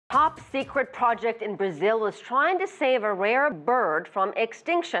Top secret project in Brazil is trying to save a rare bird from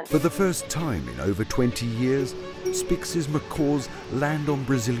extinction. For the first time in over 20 years, Spix's macaws land on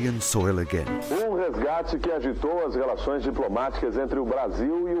Brazilian soil again. Resgate que agitou as relações diplomáticas entre o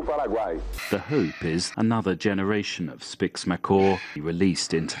Brasil e o Paraguai. The hope is another generation of Spix macaw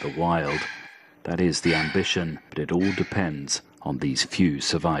released into the wild. That is the ambition, but it all depends on these few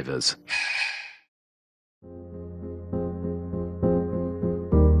survivors.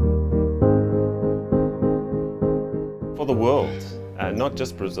 For the world, not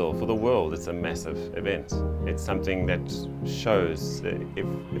just Brazil, for the world, it's a massive event. It's something that shows that if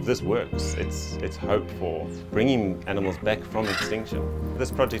this works, it's hope for bringing animals back from extinction.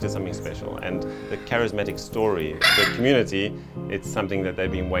 This project is something special, and the charismatic story, the community, it's something that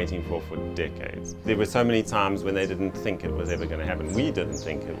they've been waiting for decades. There were so many times when they didn't think it was ever going to happen. We didn't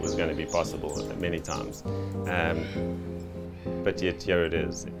think it was going to be possible many times. But yet here it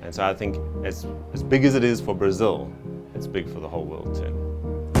is. And so I think as big as it is for Brazil, it's big for the whole world too.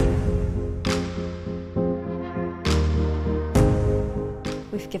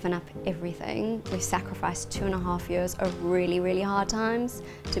 We've given up everything. We've sacrificed 2.5 years of really, really hard times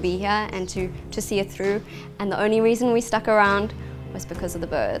to be here and to see it through. And the only reason we stuck around was because of the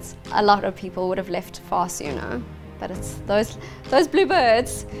birds. A lot of people would have left far sooner, but it's those blue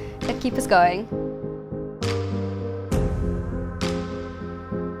birds that keep us going.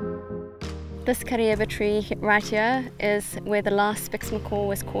 This Caribe tree right here is where the last Spix macaw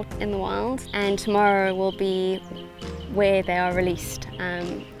was caught in the wild, and tomorrow will be where they are released.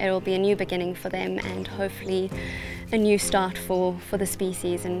 It will be a new beginning for them and hopefully a new start for the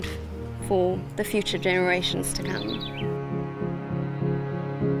species and for the future generations to come.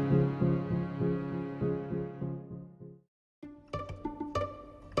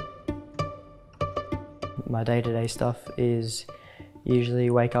 My day-to-day stuff is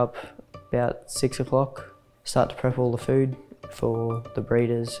usually wake up about 6 o'clock, start to prep all the food for the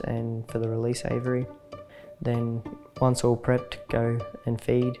breeders and for the release aviary. Then once all prepped, go and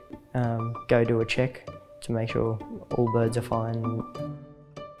feed, go do a check to make sure all birds are fine.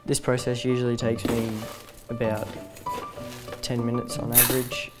 This process usually takes me about 10 minutes on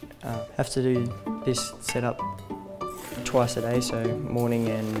average. Have to do this setup twice a day, so morning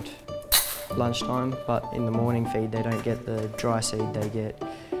and lunchtime, but in the morning feed they don't get the dry seed, they get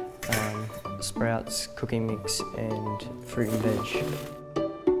sprouts, cooking mix and fruit and veg.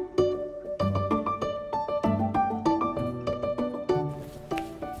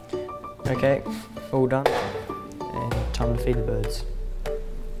 Okay, all done and time to feed the birds.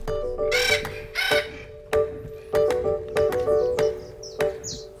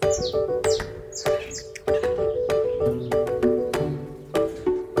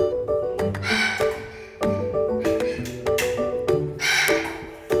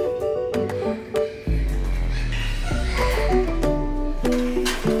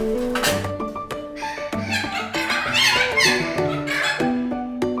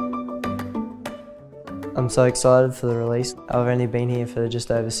 I'm so excited for the release. I've only been here for just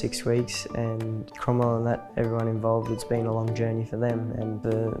over 6 weeks, and Cromwell and everyone involved, it's been a long journey for them, and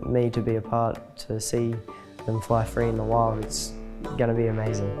for me to be a part, to see them fly free in the wild, it's going to be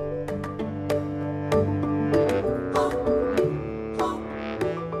amazing.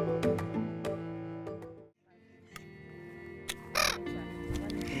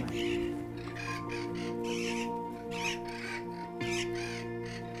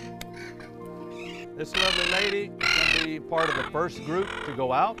 This lovely lady is going to be part of the first group to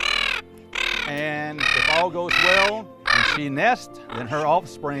go out, and if all goes well and she nests, then her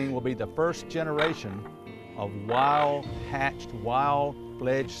offspring will be the first generation of wild-hatched,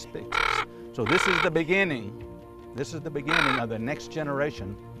 wild-fledged Spixes. So this is the beginning. This is the beginning of the next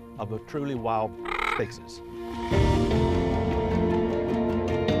generation of the truly wild Spixes.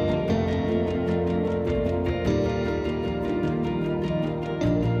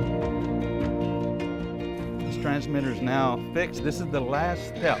 Transmitter is now fixed. This is the last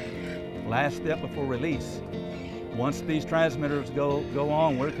step before release. Once these transmitters go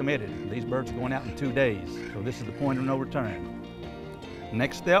on, we're committed. These birds are going out in 2 days, so this is the point of no return.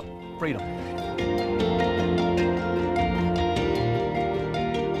 Next step, freedom.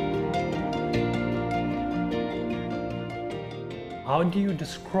 How do you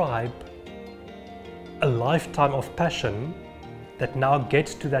describe a lifetime of passion that now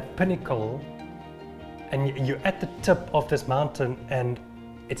gets to that pinnacle, and you're at the tip of this mountain and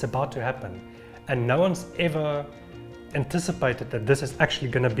it's about to happen, and no one's ever anticipated that this is actually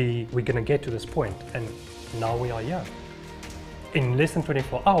going to be, we're going to get to this point, and now we are here. In less than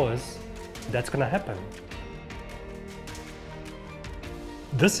 24 hours, that's going to happen.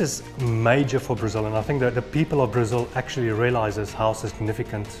 This is major for Brazil, and I think that the people of Brazil actually realizes how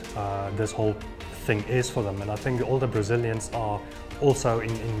significant this whole thing is for them, and I think all the Brazilians are also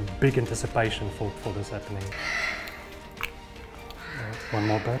in big anticipation for this happening. One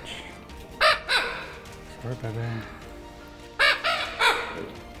more batch. Sorry, baby.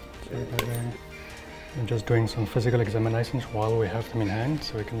 Sorry, baby. I'm just doing some physical examinations while we have them in hand,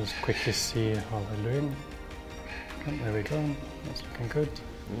 so we can just quickly see how they're doing. There we go, that's looking good.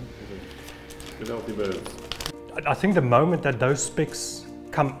 Good healthy birds. I think the moment that those Spix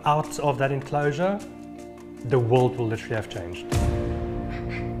come out of that enclosure, the world will literally have changed.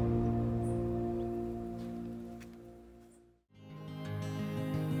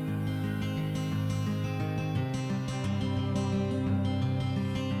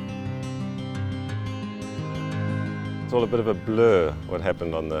 It's all a bit of a blur what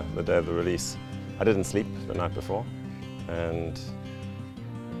happened on the day of the release. I didn't sleep the night before, and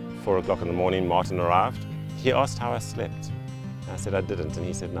 4 o'clock in the morning Martin arrived. He asked how I slept. I said I didn't, and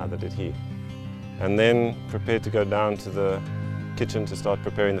he said neither did he. And then prepared to go down to the kitchen to start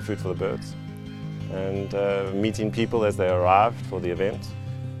preparing the food for the birds, and meeting people as they arrived for the event,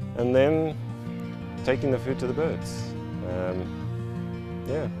 and then taking the food to the birds.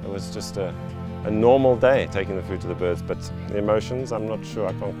 Yeah, it was just a normal day taking the food to the birds, but the emotions, I'm not sure,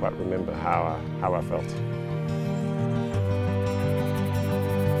 I can't quite remember how I felt.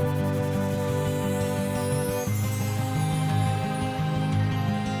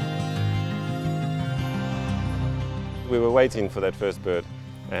 We were waiting for that first bird,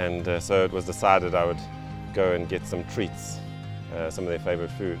 and so it was decided I would go and get some treats, some of their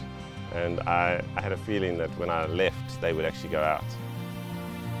favourite food. And I had a feeling that when I left, they would actually go out.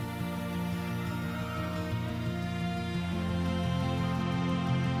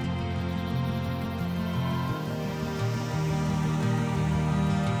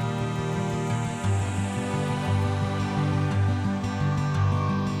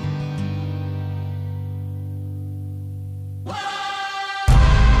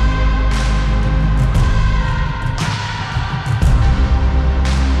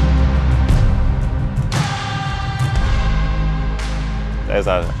 As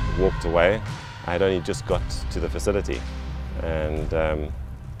I walked away, I had only just got to the facility, and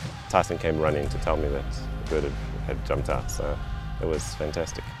Tyson came running to tell me that the bird had jumped out, so it was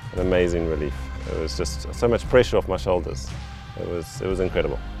fantastic. An amazing relief. It was just so much pressure off my shoulders. It was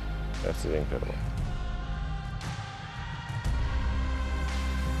incredible, absolutely incredible.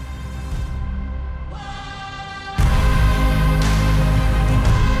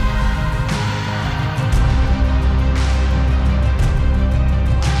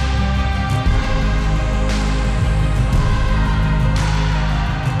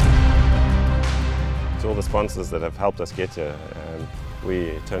 All the sponsors that have helped us get here,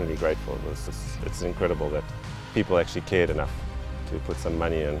 we're eternally grateful. It's incredible that people actually cared enough to put some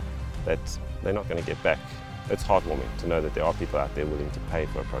money in that they're not going to get back. It's heartwarming to know that there are people out there willing to pay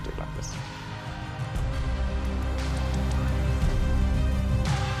for a project like this.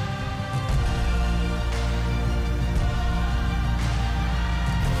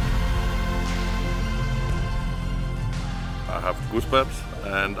 I have goosebumps,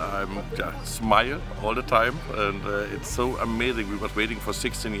 and I'm smile all the time, and it's so amazing. We was waiting for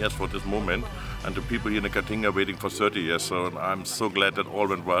 16 years for this moment, and the people here in the Caatinga are waiting for 30 years. So I'm so glad that all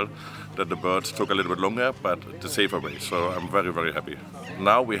went well, that the birds took a little bit longer, but the safer way. So I'm very, very happy.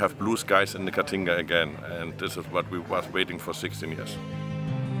 Now we have blue skies in the Caatinga again, and this is what we was waiting for 16 years.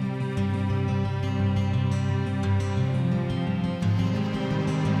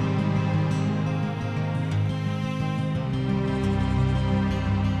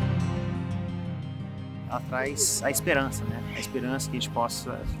 Ela traz a esperança, né? A esperança que a gente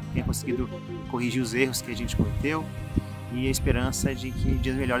possa ter conseguido corrigir os erros que a gente cometeu e a esperança de que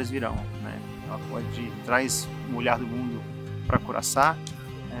dias melhores virão, né? Ela traz um olhar do mundo para Curaçá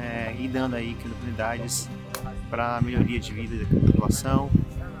e dando aí oportunidades para a melhoria de vida da população,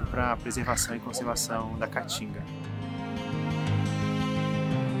 para a preservação e conservação da Caatinga.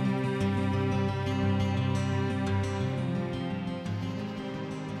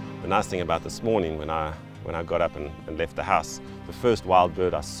 The nice thing about this morning, when I got up and left the house, the first wild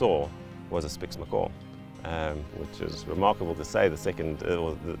bird I saw was a Spix macaw, which is remarkable to say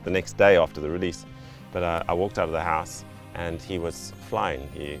the next day after the release. But I walked out of the house and he was flying.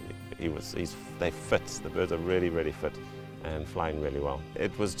 They fit. The birds are really, really fit and flying really well.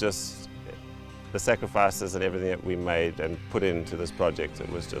 It was just the sacrifices and everything that we made and put into this project. It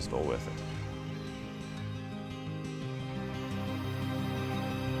was just all worth it.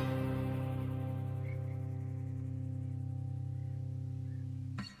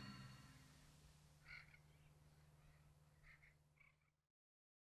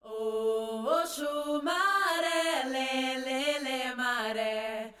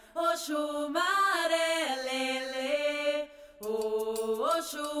 Oxu mare lele,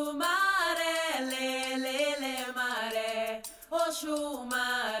 Oxu mare lele mare, Oxu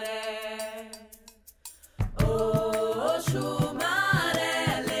mare, Oxu